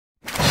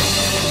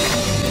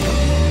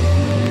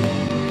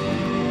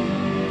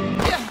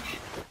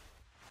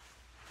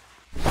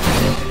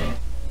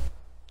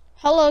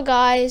Hello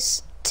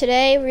guys,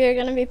 today we are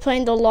going to be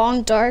playing The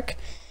Long Dark,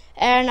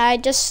 and I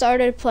just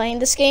started playing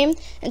this game,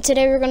 and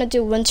today we're going to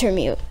do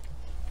Wintermute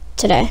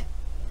today.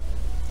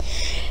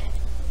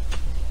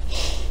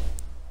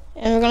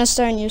 And we're going to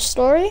start a new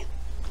story.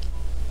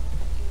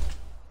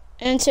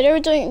 And today we're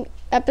doing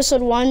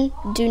episode 1,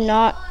 Do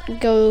Not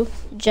Go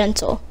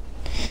Gentle.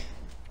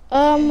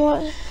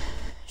 What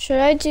should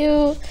I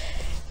do?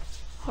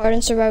 Hard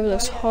and Survivor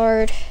looks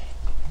hard.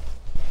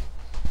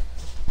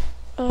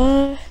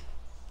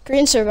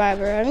 Green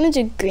Survivor. I'm gonna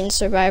do Green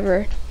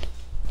Survivor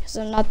because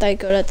I'm not that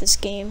good at this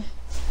game.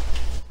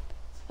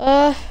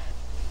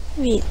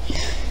 Wait.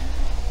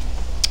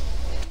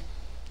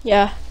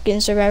 Yeah, Green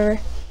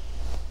Survivor.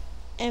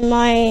 And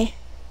I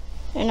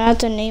have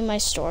to name my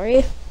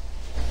story.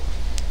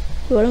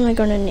 What am I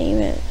gonna name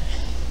it?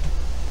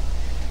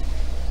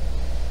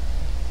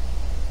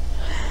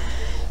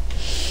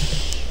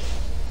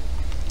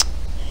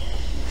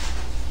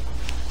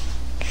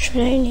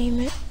 Should I name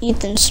it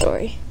Ethan's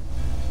Story?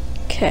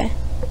 Okay.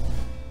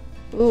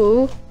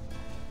 Ooh.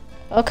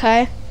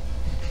 Okay.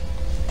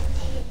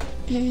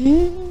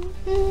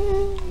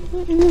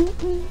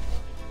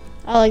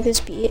 I like this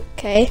beat.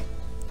 Okay.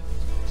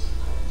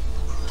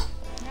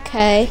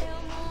 Okay.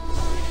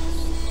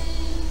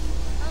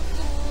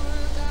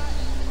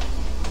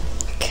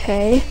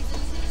 Okay.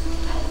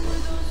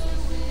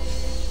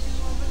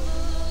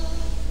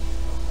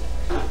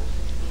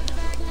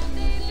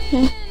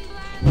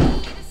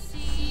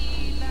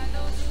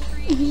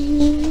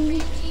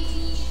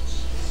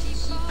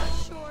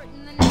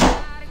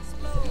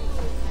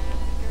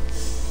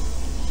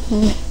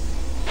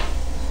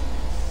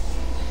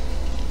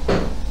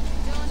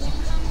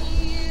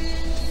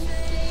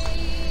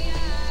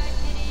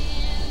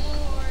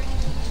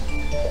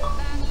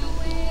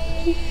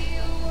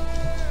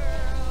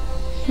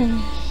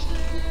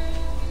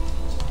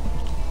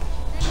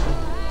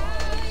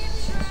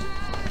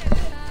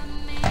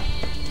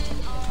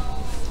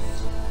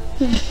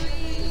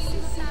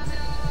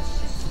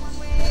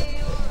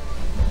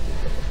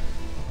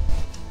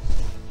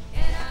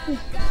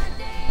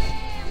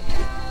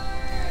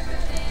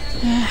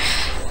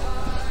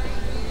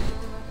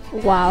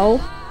 Wow.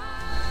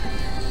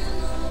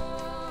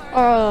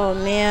 Oh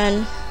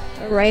man,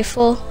 a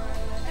rifle.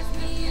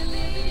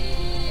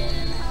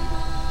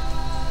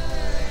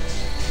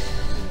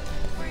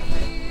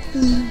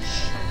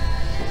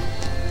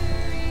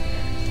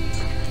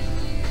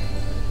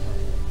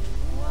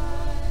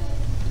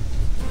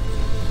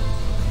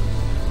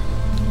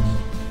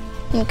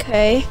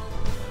 Okay.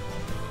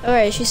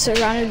 Alright, she's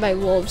surrounded by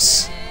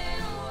wolves.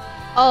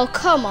 Oh,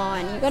 come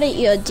on. You gotta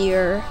eat a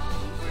deer.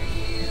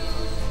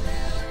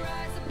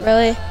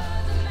 Really?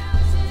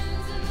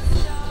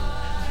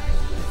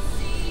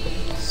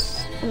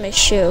 My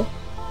shoe.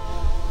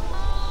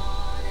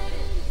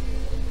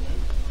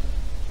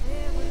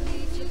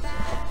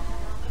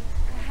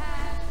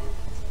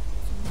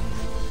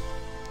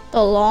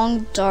 The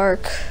Long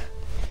Dark.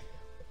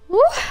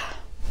 Woo.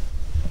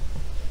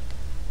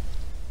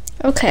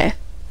 Okay.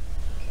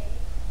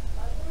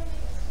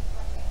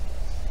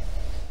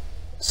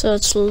 So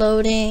it's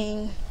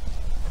loading.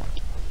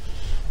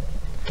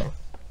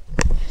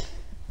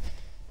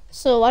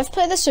 So I've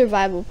played the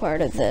survival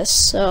part of this,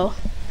 so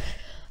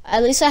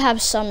at least I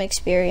have some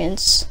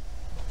experience.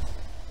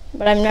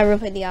 But I've never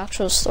played the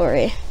actual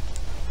story.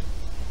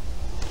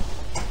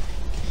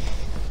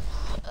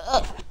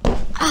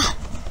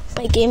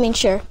 My gaming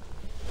chair.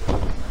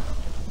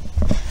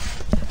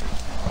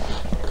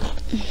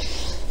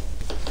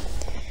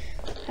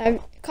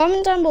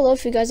 Comment down below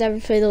if you guys ever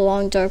played The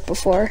Long Dark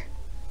before.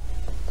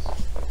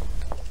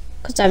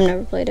 Because I've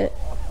never played it.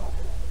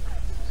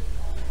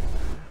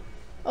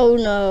 Oh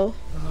no.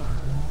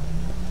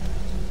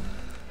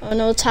 Oh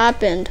no, it's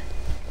happened.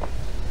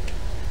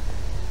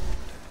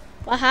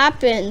 What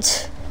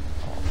happened?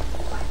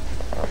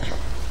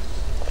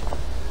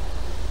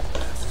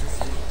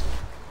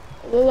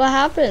 What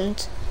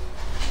happened?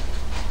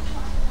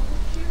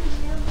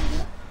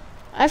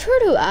 I've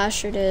heard who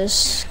Ashford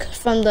is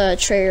from the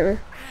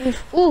trailer.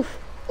 Ooh,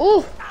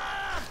 ooh,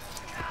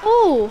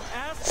 oh,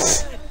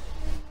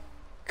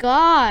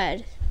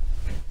 God.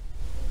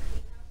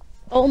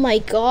 Oh my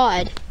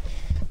God.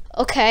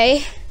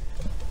 Okay.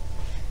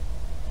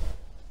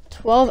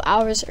 12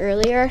 hours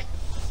earlier.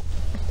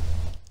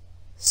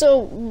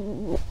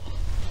 So,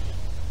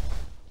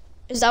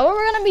 is that what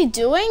we're gonna be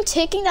doing?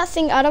 Taking that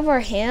thing out of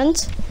our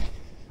hands?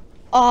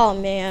 Oh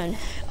man.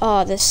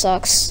 Oh, this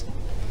sucks.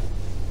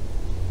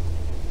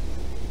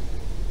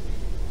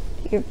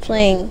 You're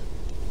playing,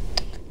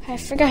 I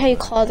forgot how you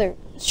call it,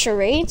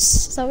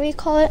 charades? Is that what you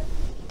call it?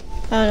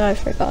 I don't know, I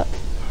forgot.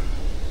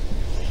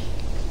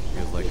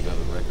 Feels like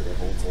another record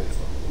of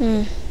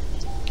old.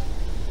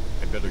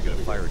 I'd better get a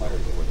fire going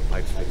before the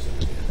pipes fix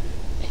it again.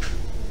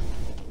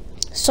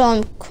 So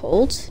I'm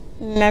cold.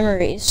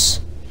 Memories.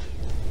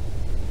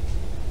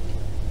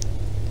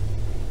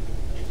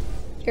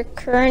 Your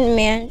current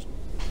man.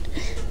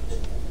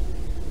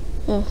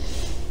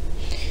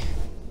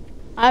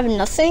 I have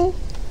nothing.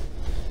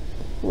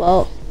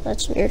 Well,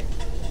 that's weird.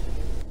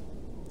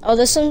 Oh,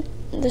 there's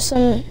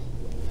some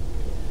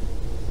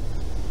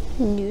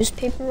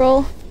newspaper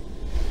roll.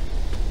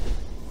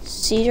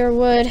 Cedar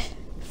wood,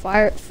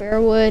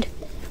 firewood,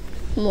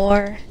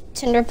 more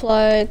tinder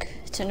plug.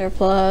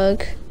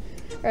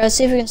 Alright, let's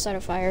see if we can start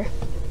a fire.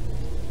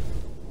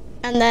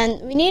 And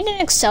then we need an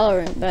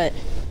accelerant, but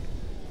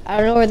I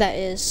don't know where that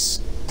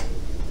is.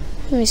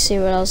 Let me see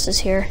what else is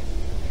here.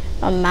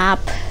 A map.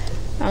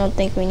 I don't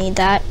think we need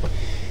that.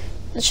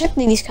 Let's check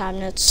these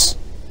cabinets.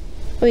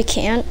 We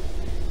can't.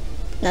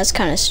 That's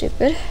kind of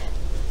stupid.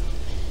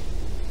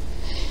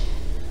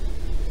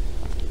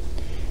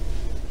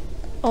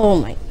 Oh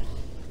my.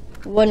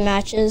 Wood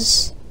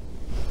matches.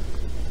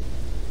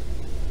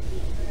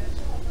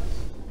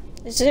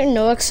 Is there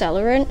no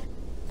accelerant?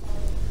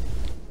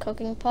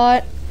 Cooking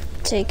pot.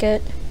 Take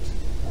it.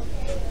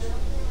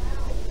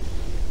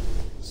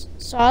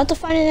 So I have to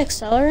find an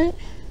accelerant?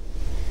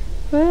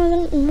 Where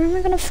am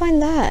I gonna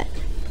find that?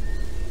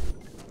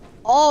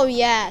 Oh,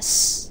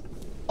 yes.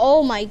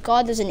 Oh my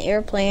god, there's an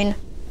airplane.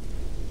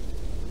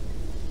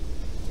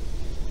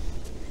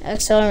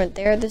 Accelerant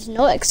there. There's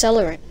no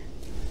accelerant.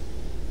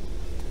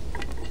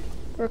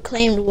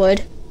 Reclaimed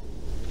wood.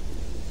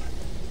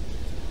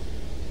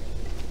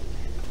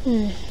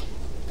 You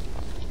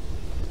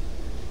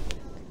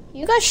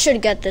guys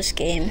should get this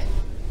game.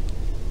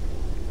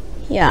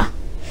 Yeah.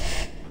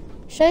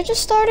 Should I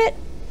just start it?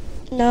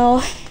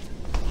 No.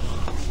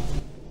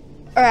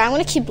 Alright, I'm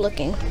gonna keep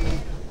looking.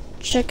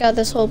 Check out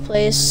this whole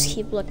place.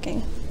 Keep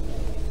looking.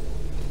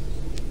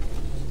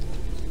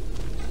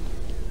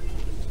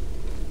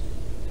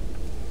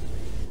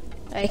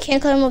 I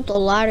can't climb up the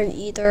ladder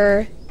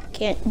either.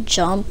 Can't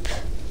jump.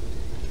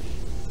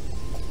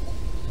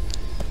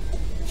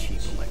 Cheap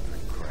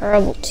electric crap.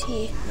 Herbal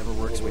tea. Never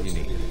works when you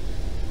need it.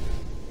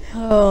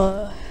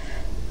 Oh.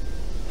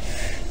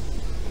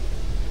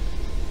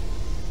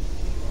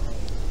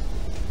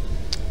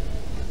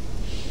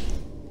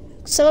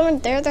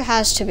 Accelerant there? There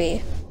has to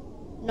be.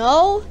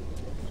 No?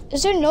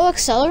 Is there no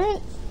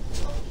accelerant?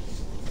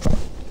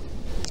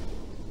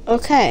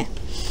 Okay.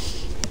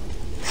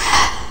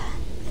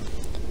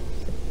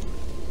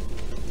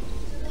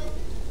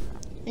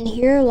 And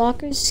here,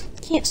 lockers.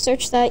 Can't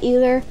search that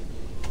either.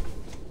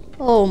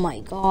 Oh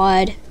my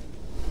god.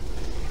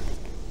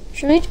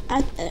 Should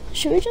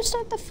we just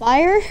start the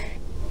fire?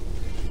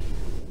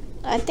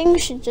 I think we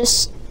should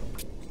just...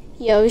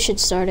 Yeah, we should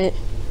start it.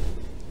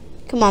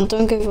 Come on,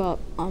 don't give up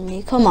on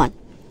me. Come on.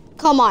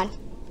 Come on.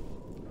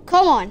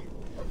 Come on.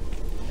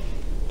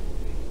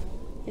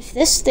 If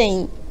this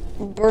thing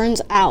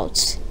burns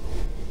out...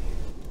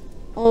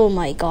 Oh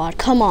my god,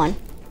 come on.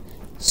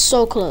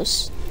 So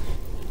close.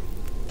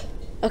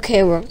 Okay,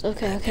 it worked.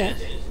 Okay.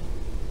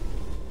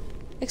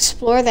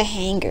 Explore the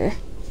hangar.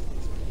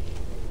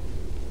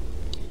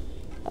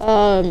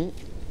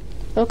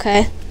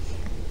 Okay.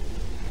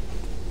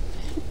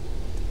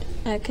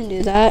 I can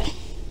do that.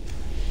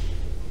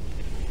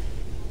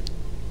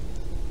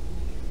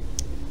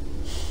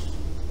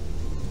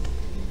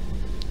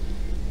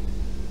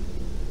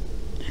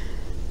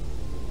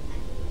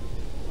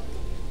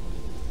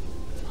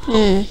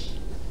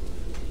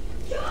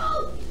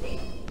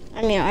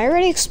 I mean, I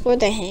already explored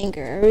the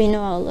hangar. I already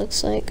know how it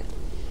looks like.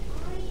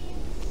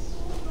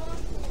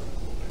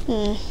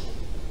 I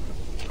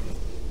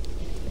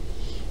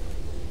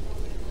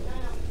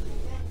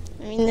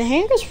mean, the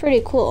hangar's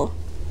pretty cool.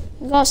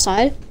 You go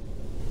outside?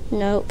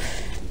 Nope.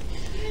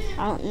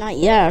 Not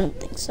yet, I don't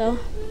think so.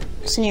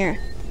 What's in here?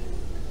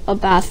 A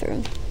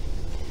bathroom.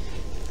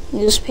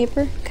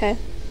 Newspaper? Okay.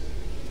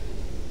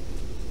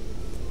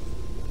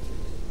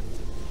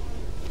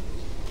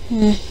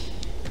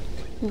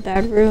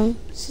 Bedroom.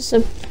 Is this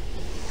a...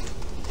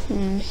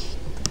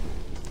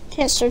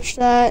 Can't search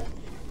that.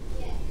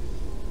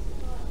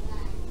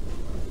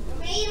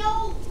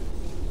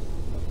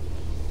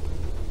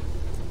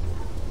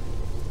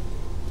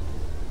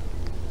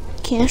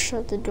 Can't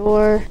shut the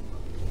door.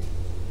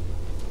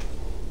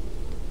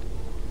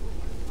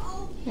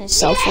 My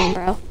cell phone,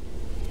 bro.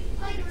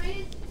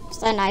 Is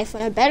that an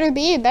iPhone? It better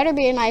be. It better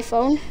be an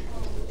iPhone.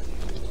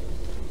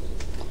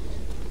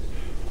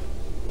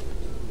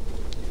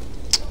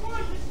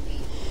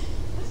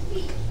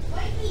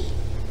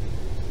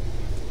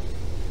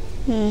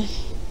 I'm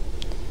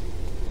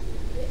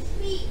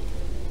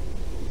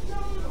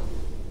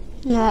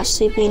not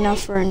sleepy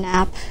enough for a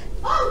nap.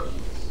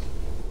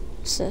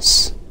 What's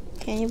this?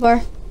 Candy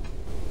bar?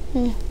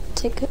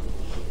 Take it.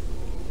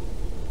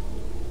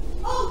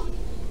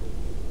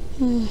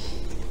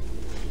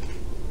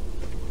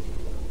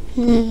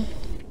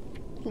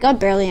 Got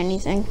barely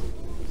anything.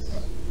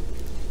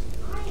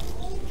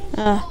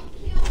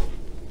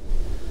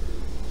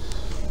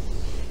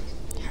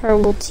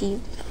 Herbal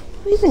tea.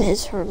 What even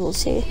is herbal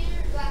tea?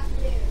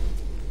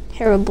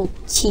 Herbal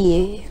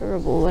tea,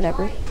 herbal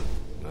whatever.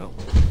 Well,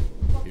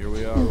 here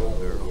we are, old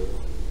girl.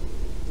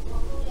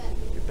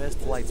 Your best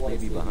flights may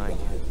be behind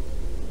you.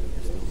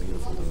 You're still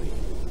beautiful to me.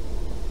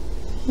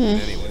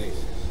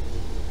 Anyways,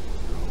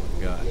 you're all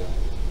I've got.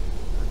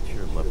 I'd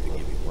sure love to give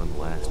you one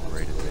last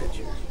great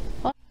adventure.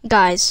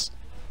 Guys,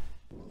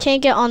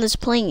 can't get on this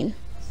plane.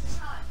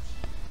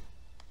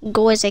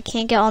 Guys, I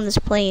can't get on this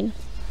plane.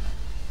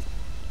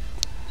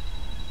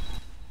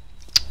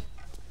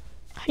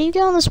 How do you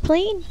get on this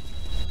plane?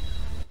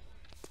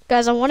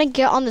 Guys, I want to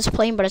get on this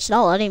plane, but it's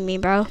not letting me,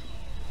 bro.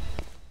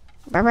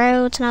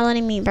 Bro, it's not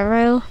letting me,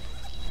 bro.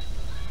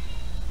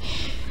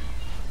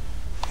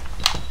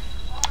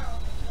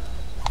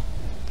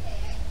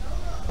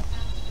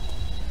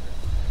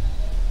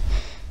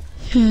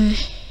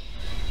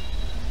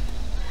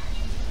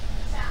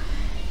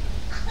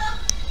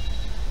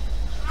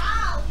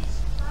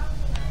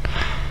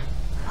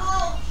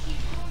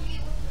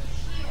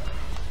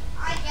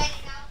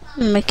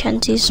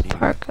 Mackenzie's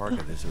Park.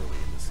 This early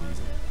in the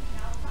season.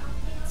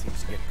 It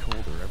seems to get colder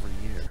every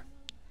year.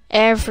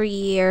 Every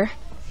year.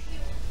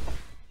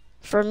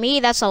 For me,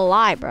 that's a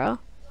lie, bro.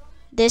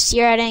 This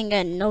year I didn't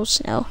get no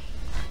snow.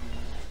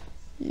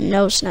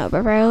 No snow,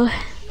 bro.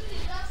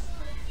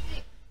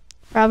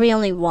 Probably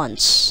only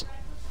once.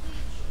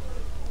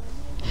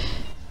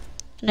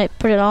 Can I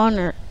put it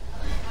on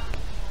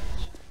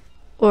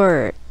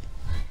or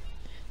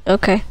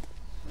okay.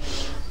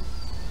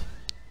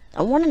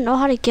 I want to know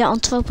how to get on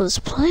top of this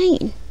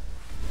plane.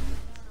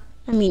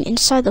 I mean,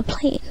 inside the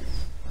plane.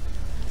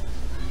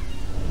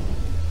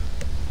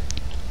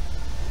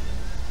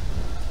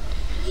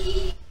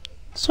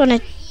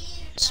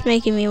 It's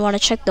making me want to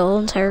check the whole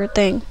entire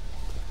thing.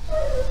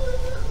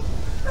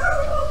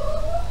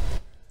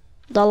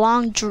 The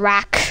long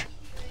drac.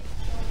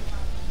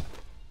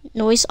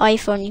 Noise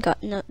iPhone, you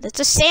got no. That's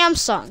a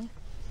Samsung.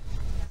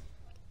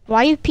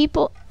 Why do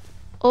people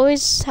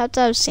always have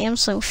to have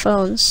Samsung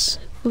phones?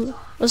 Ooh,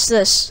 what's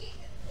this?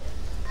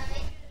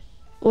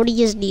 What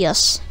is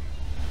this?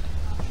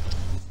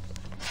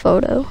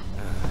 Photo.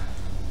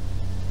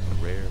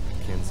 A rare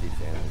Mackenzie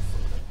family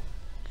photo.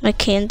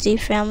 Mackenzie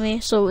family.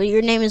 So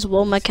your name is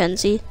Will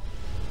Mackenzie.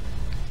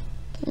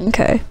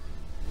 Okay.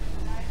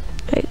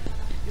 Wait.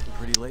 Getting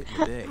pretty late in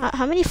the day.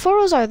 How many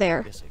photos are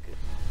there? Guess I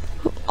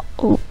could.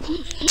 Oh.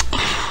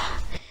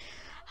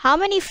 How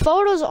many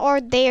photos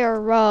are there?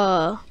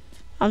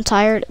 I'm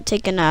tired of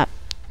taking a nap.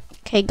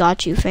 Okay,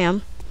 got you,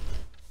 fam.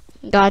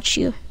 Got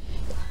you.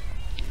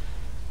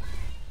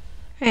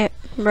 Alright,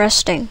 I'm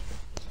resting.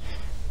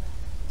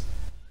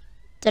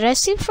 Did I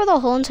sleep for the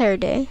whole entire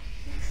day?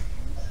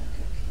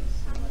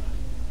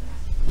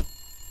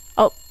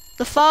 Oh,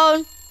 the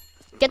phone!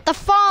 Get the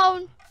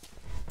phone!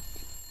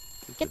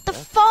 Get the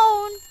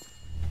phone!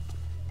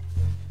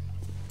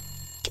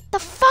 Get the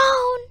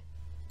phone!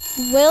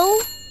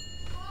 Will?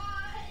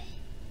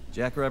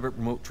 Jackrabbit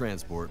Remote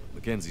Transport,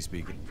 Mackenzie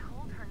speaking.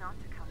 Told her not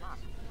to come up.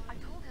 I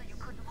told her you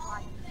couldn't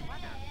fly in this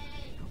weather.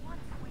 For once,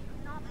 we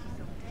would not be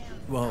so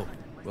damn.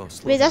 Well,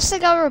 slow Wait, that's the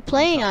guy we were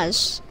playing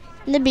as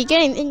in the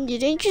beginning. And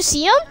didn't you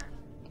see him?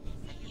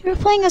 You were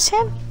playing as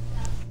him?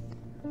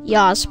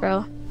 Yas,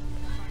 bro.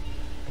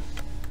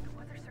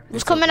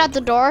 Who's coming out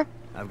the door?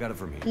 I've got it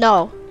from here.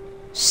 No.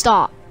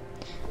 Stop.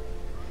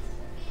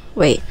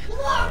 Wait.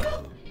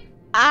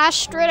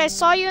 Astrid, I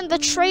saw you in the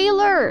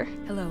trailer.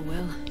 Hello,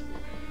 Will.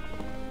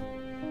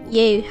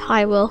 Yay,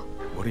 hi, Will.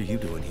 What are you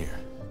doing here?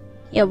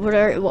 Yeah, what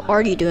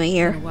are you doing Been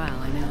here? a while,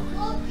 I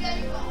know.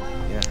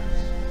 Yeah.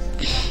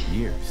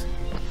 Years.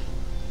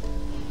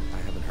 I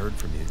haven't heard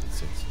from you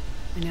since.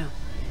 I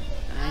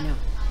know.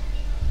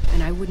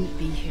 And I wouldn't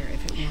be here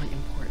if it weren't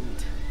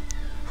important.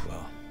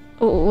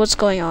 Well, What's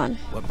going on?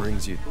 what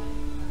brings you?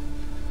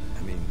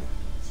 I mean,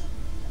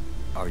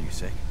 are you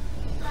sick?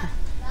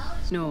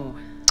 No,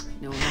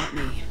 not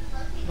me.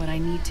 But I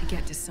need to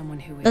get to someone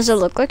who is. Does it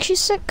look like she's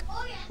sick?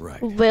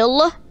 Right.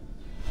 Will?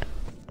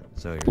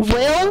 So you're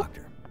Will? a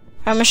doctor.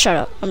 I'm gonna shut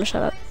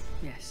up.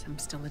 Yes, I'm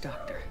still a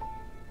doctor.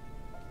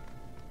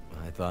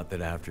 I thought that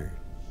after.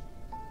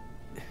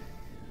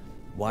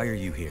 Why are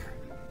you here?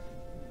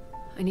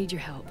 I need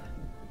your help.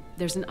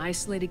 There's an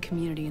isolated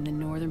community in the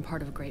northern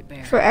part of Great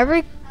Bear. For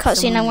every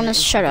cutscene, Someone I'm gonna there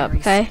is shut up,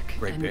 very okay? sick,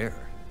 Great and Bear.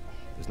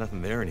 There's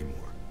nothing there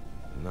anymore.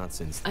 Not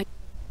since.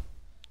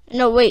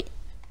 No, wait.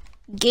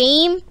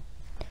 Game?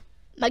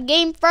 My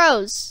game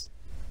froze.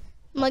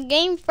 My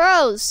game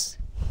froze.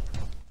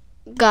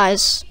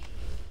 Guys.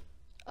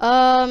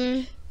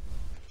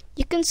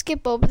 You can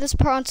skip over this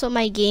part until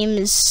my game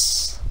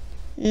is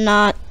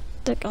not,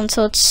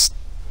 until it's,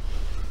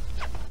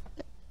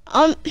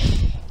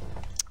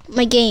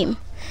 my game.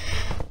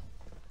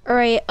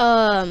 Alright,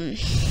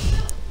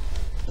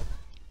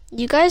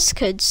 you guys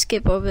could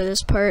skip over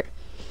this part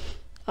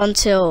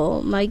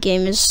until my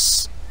game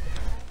is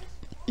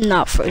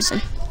not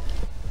frozen.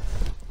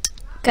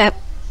 Okay.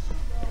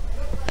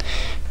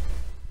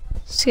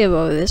 Skip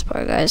over this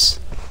part, guys.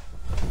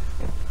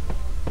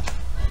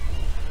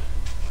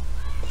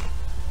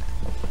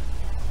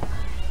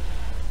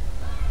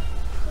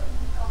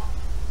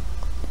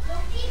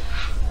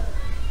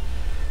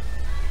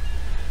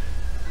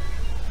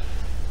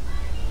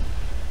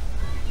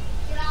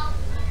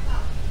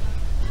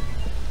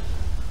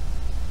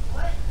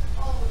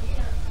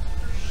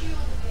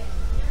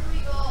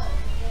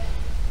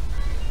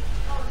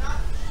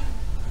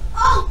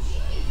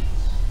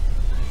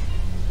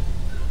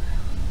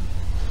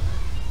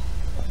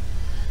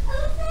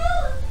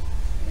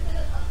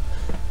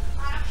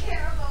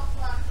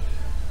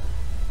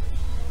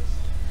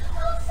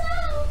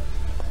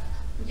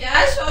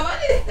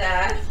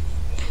 that?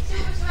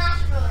 Super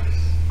Smash Bros.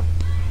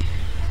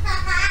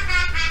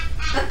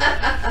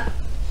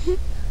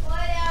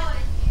 What else?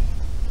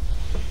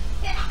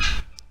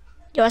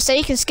 Yo, I said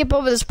you can skip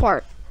over this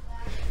part.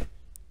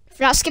 If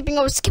you're not skipping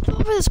over, skip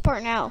over this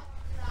part now.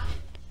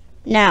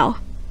 Now.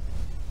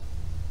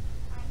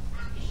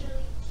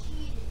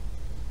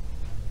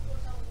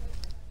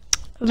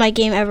 My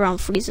game everyone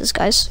freezes,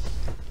 guys.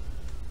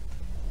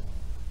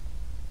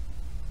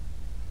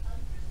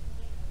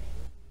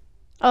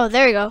 Oh,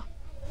 there we go.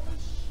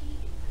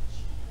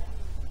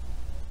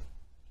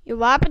 Yo,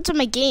 what happened to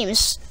my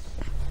games?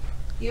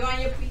 You want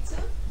your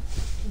pizza?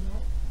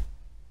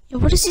 Yo,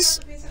 what is this?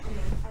 Pizza?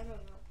 I don't know.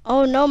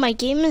 Oh no, my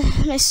game,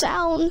 my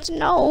sound,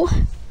 no.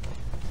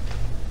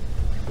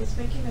 He's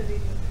making a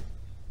video.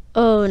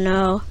 Oh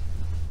no.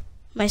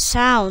 My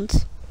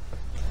sound.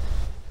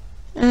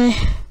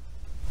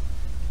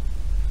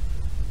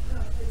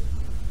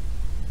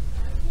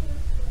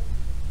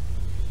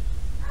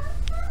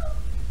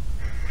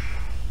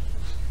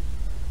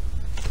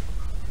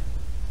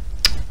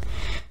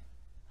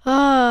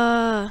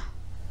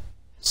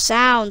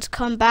 Sound,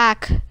 come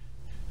back.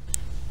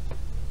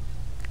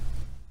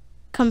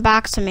 Come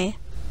back to me.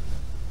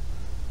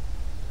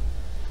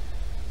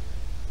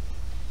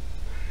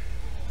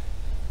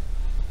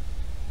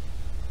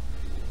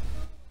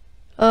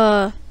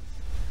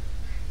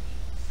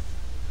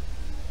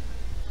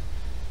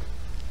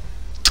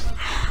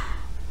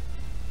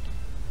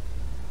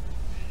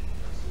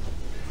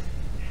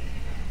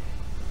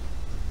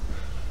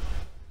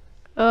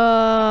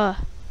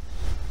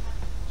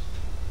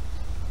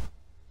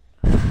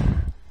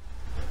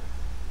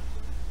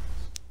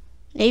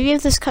 Maybe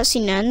if this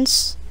cutscene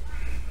ends,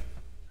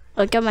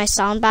 I'll get my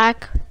sound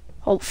back.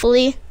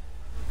 Hopefully.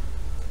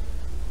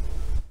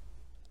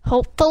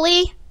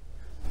 Hopefully.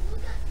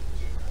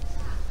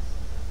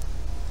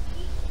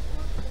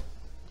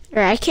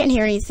 Alright, I can't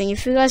hear anything.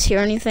 If you guys hear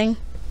anything.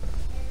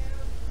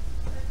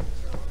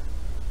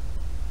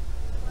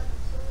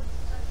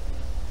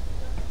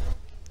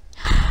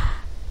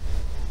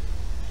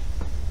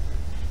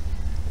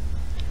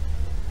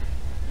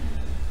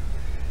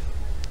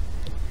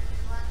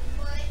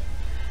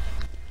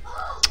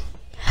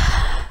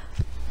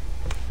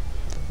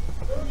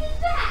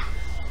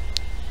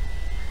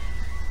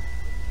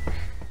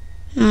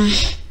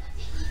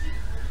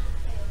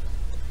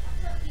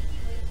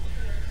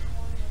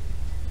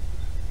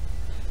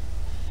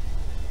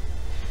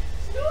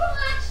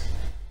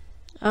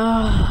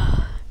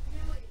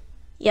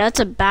 Yeah,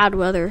 it's a bad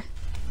weather.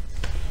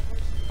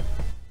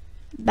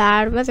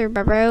 Bad weather,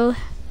 bro.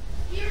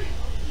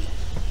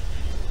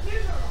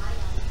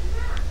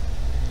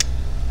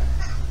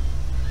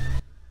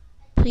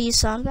 Please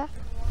sound back.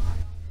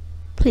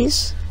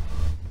 Please.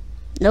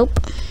 Nope.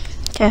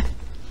 Okay.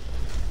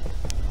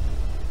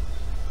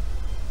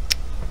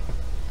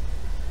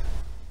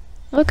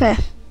 Okay.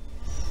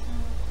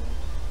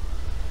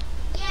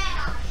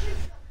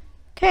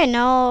 Okay,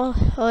 now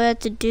all I have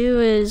to do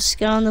is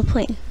get on the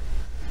plane.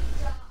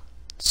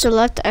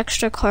 Select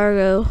extra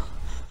cargo.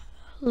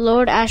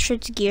 Load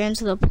Astrid's gear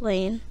into the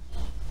plane.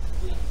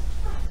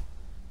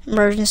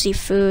 Emergency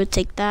food,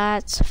 take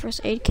that.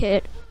 First aid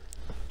kit.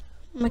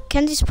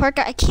 Mackenzie's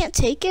Parker, I can't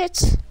take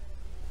it.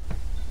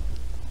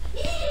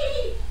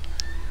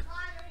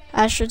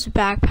 Astrid's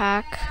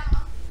backpack.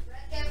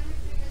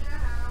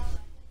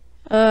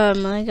 I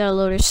gotta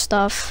load her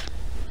stuff.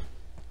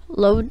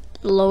 Load,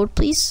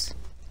 please.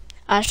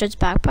 Astrid's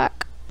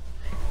backpack.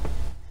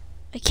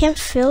 I can't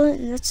fill it,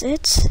 and that's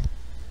it.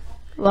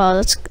 Wow,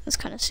 that's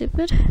kind of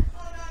stupid.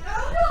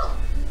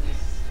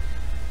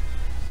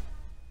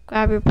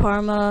 Grab your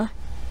Parma.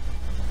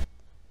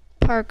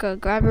 Parka,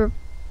 grab your.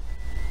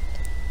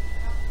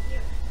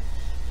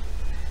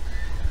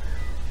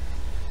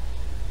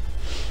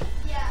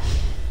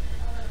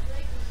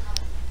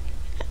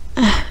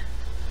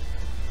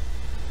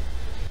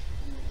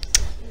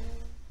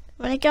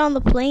 When I get on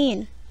the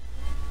plane.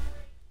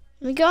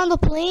 Let me get on the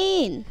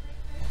plane.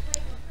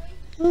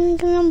 Let me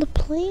get on the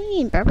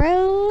plane,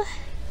 bro.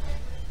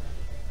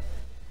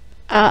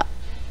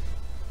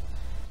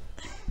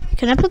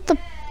 Can I put the...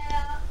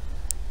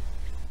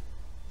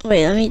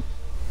 Wait, let me...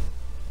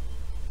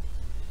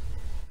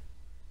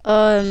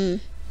 Let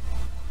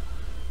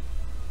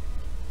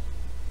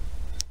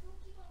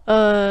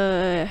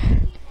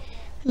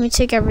me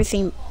take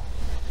everything...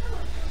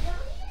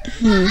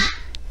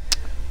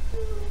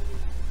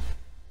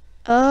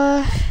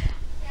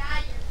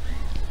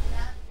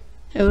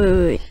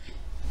 Wait.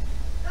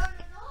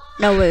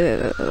 No, wait.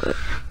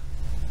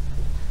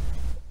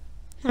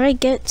 How do I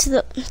get to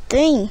the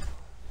thing?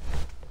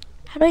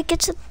 How do I get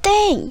to the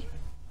thing?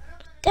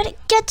 Did I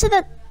get to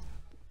the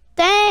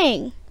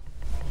thing?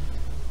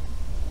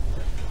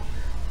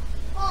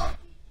 How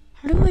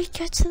do I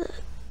get to the...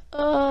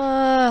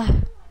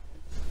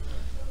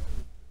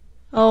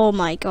 Oh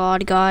my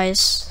god,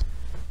 guys.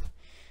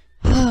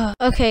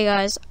 Okay,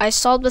 guys, I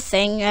solved the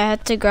thing. I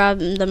had to grab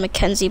the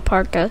Mackenzie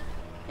Parka.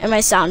 And my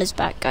sound is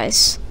back,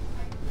 guys.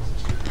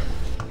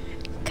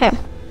 Okay.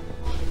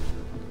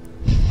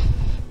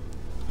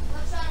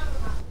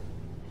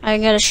 I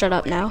gotta shut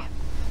up now.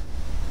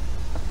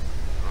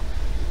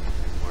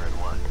 Where and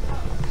what?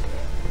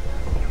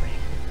 Your ring.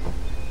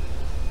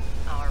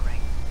 Our ring.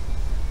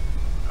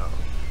 Oh.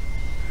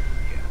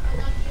 Yeah.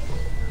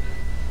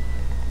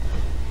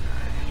 I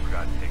just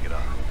forgot to take it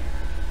off.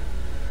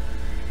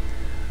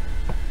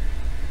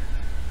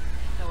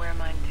 So wear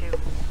mine too.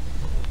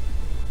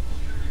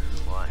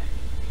 Why?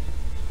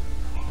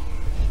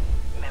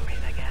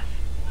 Memories, I guess.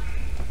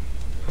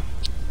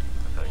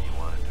 I thought you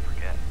wanted to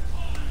forget.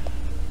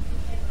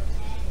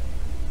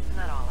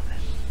 Not all of it.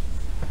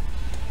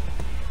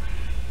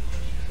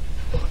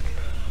 Look.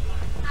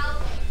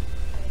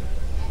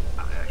 I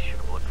should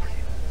have looked for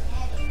you.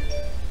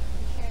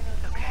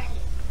 Okay.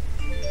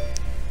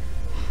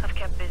 I've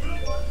kept busy.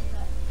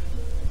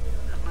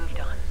 I've moved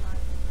on.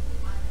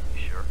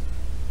 You sure?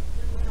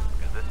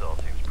 Because this all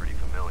seems pretty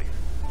familiar.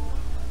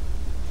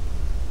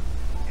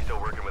 You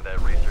still working with that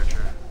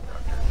researcher,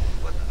 Doctor?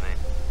 What's his name?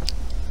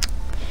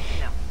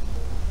 No.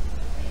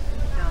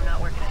 No, I'm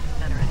not working at the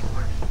center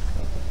anymore.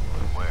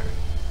 Where?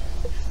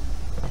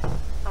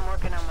 I'm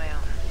working on my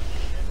own.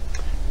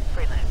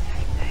 Freelance.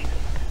 Thanks.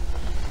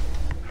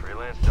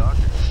 Freelance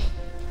doctor?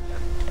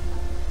 That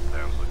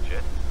sounds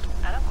legit.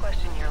 I don't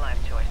question your life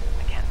choices,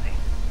 Mackenzie.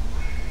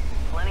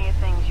 Plenty of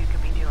things you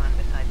could be doing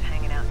besides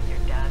hanging out in your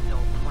dad's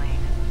old plane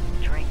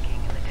and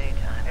drinking in the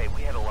daytime. Hey,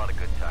 we had a lot of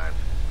good times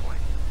at this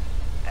point.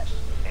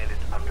 And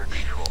it's under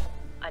control.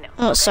 I know.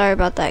 Oh, sorry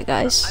about that,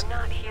 guys. I'm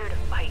not here to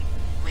fight,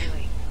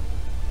 really.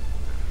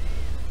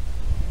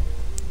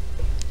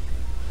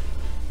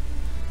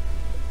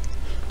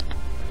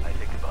 I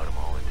think about him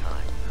all the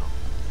time, you know?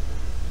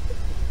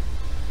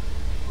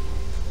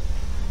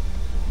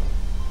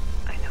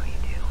 I know you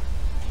do.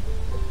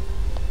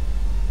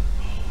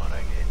 What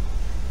I did.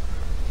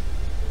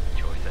 The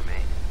choice I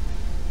made.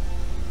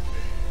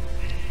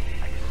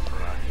 I did it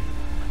for us.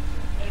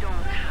 You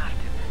don't have to.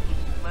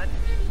 Let's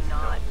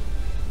not.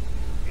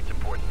 It's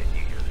important that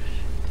you hear this.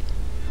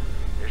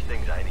 There's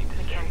things I need to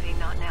say. Mackenzie,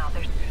 not now.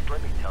 There's. Just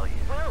let me tell you.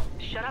 Will,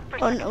 shut up for a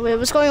Oh second. no, wait,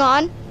 what's going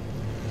on?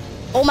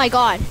 Oh my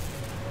god.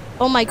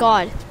 Oh my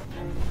god.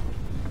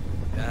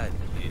 That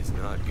is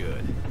not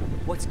good.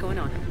 What's going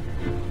on?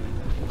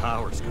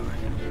 Power's gone.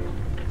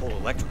 Whole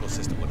electrical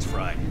system looks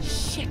fried.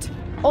 Shit!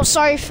 Oh,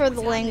 sorry for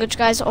the language,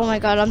 guys. Oh my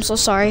god, I'm so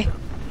sorry.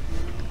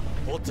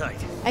 Hold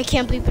tight. I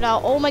can't bleep it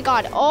out. Oh my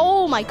god.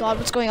 Oh my god,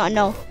 what's going on?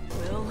 No.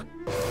 Will?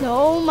 No,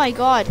 oh my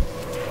god.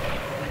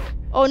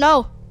 Oh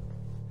no.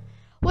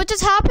 What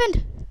just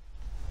happened?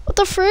 What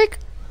the freak?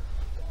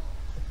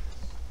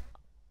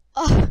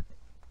 Ugh.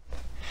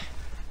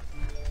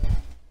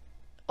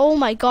 Oh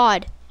my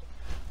god.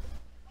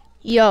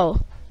 Yo.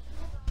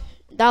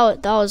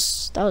 That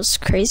was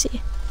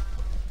crazy.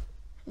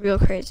 Real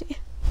crazy.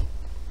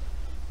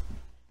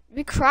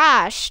 We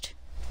crashed.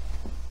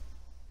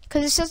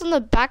 Cause it says on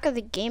the back of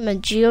the game a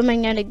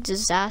geomagnetic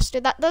disaster.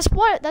 That's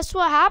what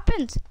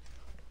happened.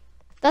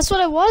 That's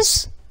what it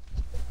was.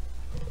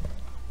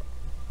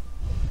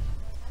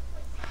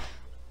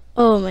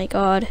 Oh my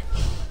god.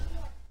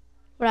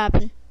 What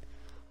happened?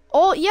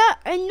 Oh yeah,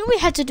 I knew we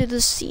had to do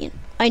this scene.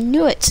 I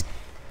knew it.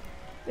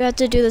 We had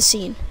to do the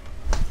scene.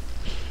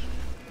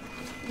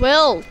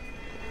 Will.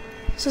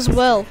 This is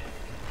Will.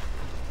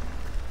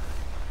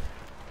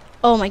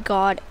 Oh my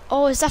god.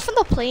 Oh, is that from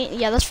the plane?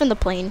 Yeah, that's from the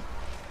plane.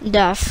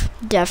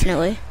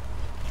 Definitely.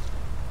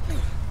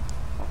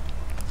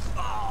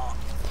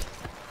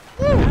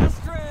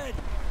 Astrid!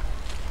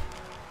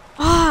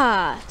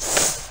 Ah,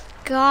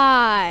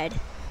 God.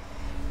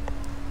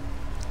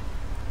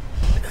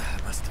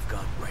 Must have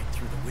gone right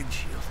through the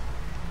windshield.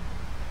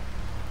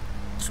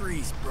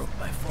 Trees broke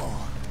by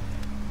fall.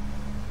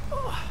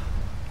 Oh,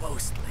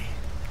 mostly.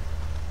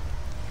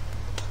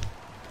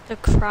 The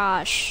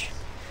crash.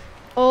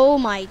 Oh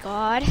my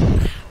god.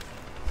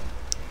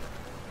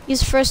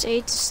 Use first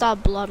aid to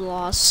stop blood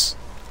loss.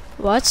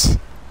 What?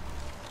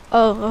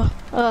 Oh,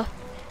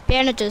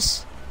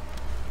 bandages.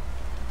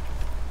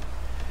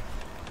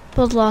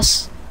 Blood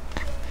loss.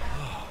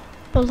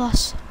 Blood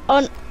loss.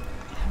 Oh.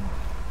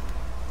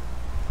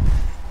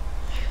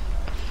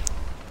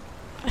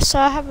 I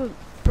saw I have a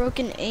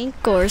broken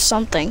ankle or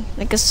something.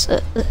 Like a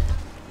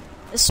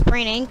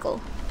sprained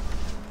ankle.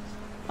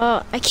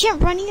 I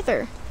can't run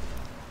either.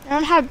 I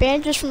don't have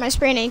bandages for my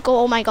sprained ankle.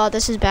 Oh my god,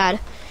 this is bad.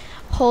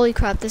 Holy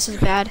crap, this is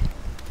bad.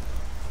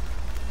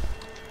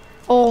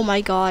 Oh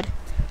my god.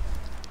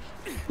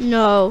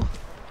 No.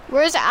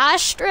 Where's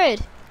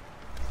Astrid?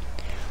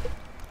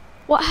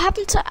 What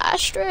happened to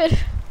Astrid?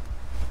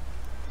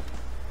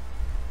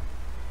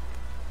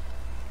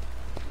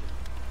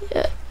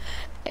 Yeah.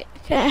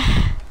 Okay.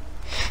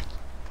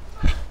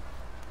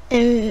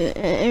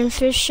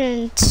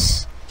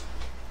 Inefficient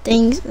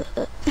things.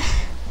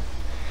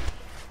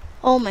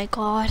 Oh my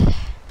god.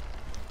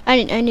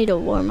 I need to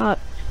warm up.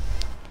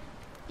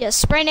 Yeah,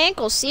 sprained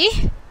ankle,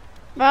 see?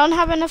 But I don't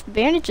have enough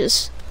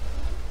bandages.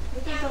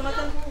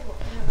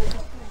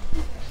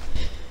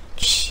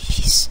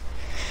 Jeez.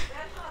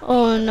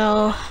 Oh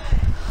no.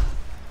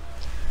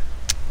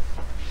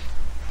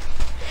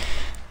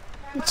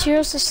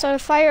 Materials to start a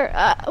fire.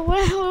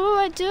 What do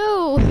I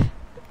do?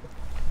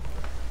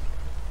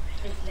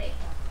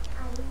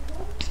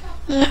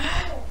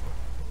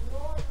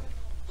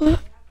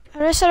 How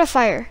do I start a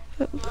fire?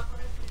 What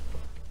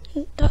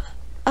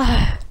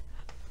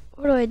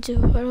do I do?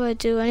 What do I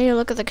do? I need to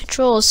look at the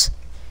controls.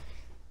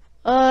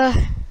 No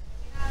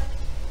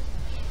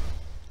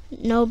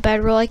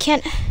bedroll. I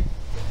can't.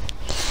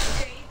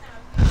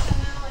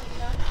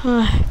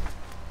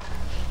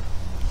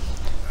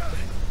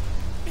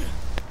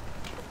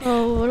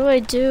 Oh, what do I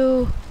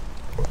do?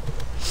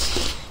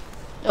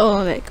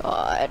 Oh my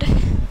god.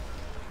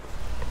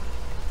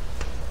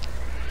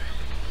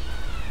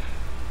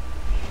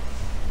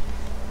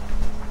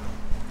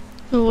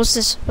 Oh, what's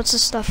this? What's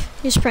this stuff?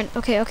 Newsprint.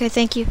 Okay, okay,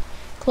 thank you.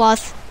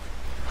 Cloth.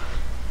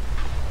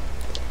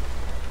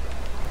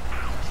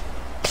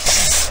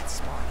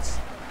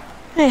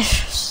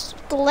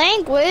 The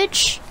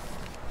language.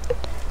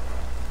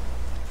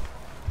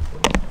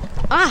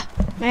 Ah,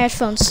 my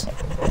headphones.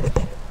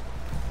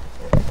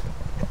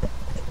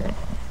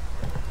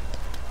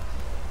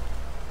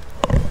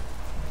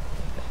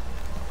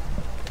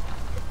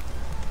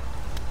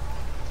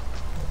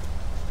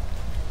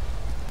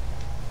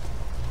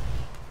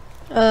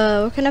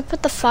 Where can I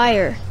put the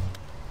fire?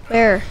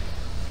 Where?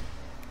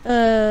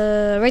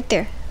 Right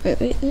there.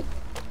 Wait.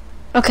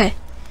 Okay.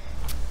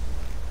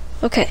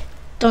 Okay.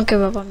 Don't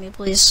give up on me,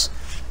 please.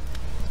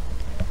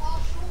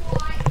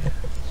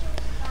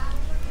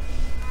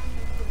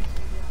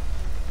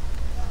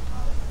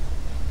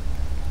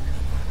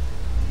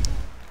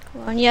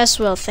 Come on. Yes,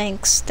 Will.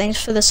 Thanks.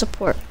 Thanks for the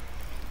support.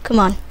 Come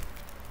on.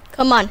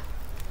 Come on.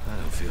 I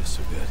don't feel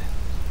so good.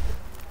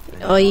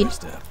 Oh, you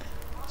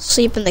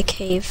sleep in the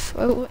cave.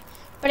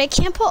 But I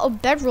can't put a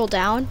bedroll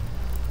down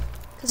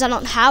because I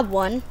don't have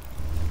one.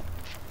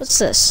 What's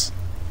this?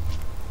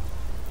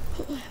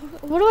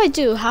 What do I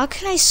do? How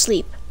can I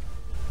sleep?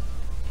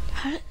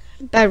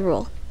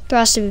 Bedroll. There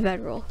has to be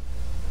bedroll.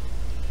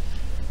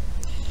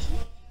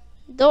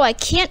 Though I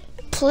can't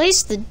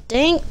place the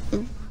dang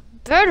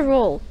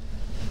bedroll.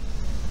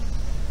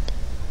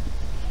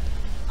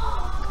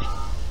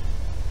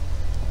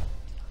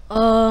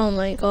 Oh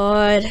my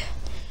god.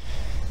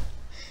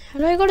 How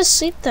do I go to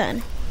sleep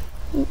then?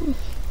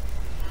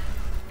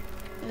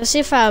 Let's see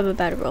if I have a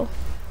bedroll.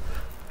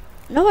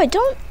 No, I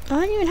don't. I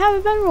don't even have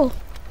a bedroll.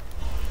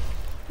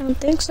 I don't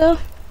think so.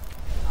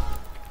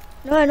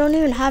 No, I don't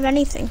even have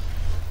anything.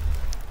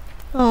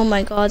 Oh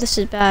my god, this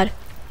is bad.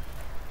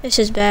 This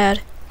is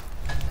bad.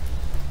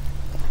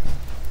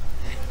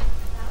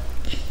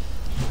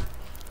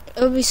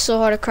 It would be so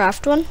hard to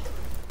craft one.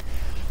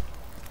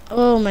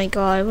 Oh my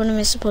god, what am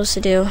I supposed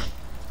to do?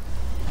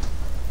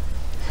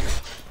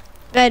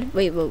 Bed.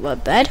 Wait,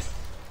 what? Bed?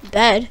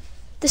 Bed?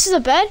 This is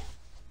a bed?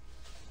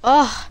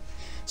 Oh,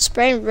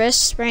 sprained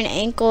wrist, sprained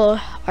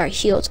ankle are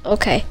healed.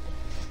 Okay.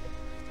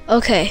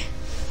 Okay.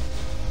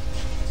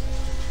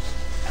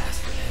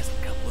 Astrid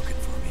hasn't come looking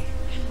for me.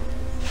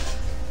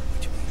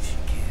 Which means she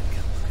can't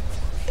come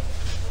looking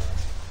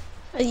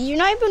for me. You're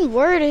not even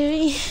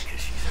worried. Because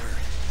she's hurt.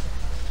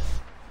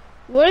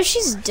 What if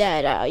she's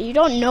dead? You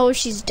don't know if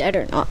she's dead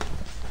or not. We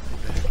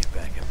better get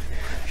back up to the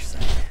crash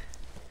site.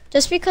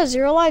 Just because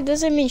you're alive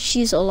doesn't mean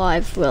she's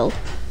alive, Will.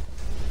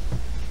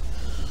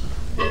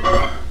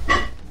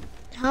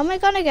 How am I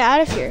gonna get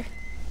out of here?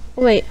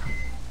 Wait,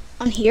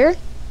 on here?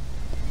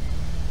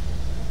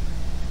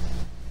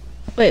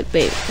 Wait.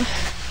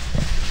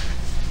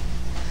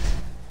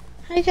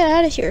 How do I get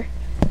out of here?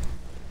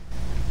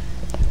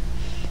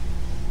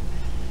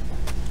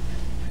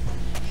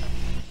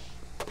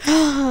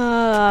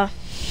 How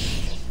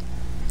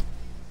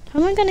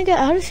am I gonna get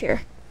out of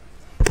here?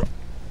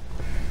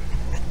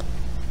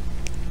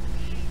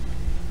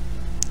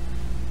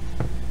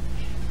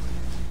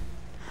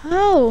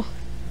 How?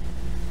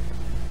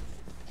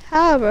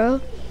 How, bro?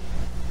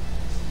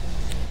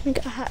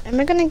 Am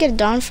I gonna get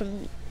down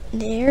from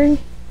there?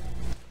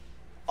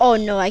 Oh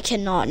no, I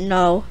cannot.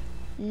 No,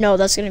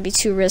 that's gonna be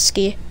too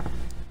risky.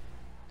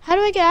 How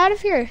do I get out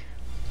of here?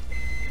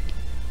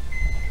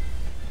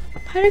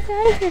 How do I get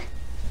out of here?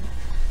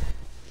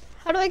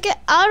 How do I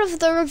get out of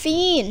the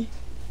ravine?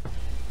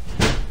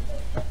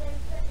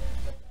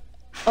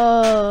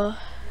 How?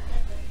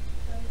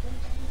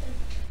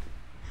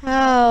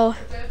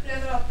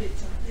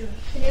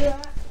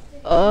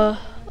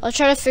 I'll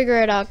try to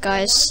figure it out,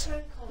 guys.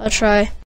 I'll try.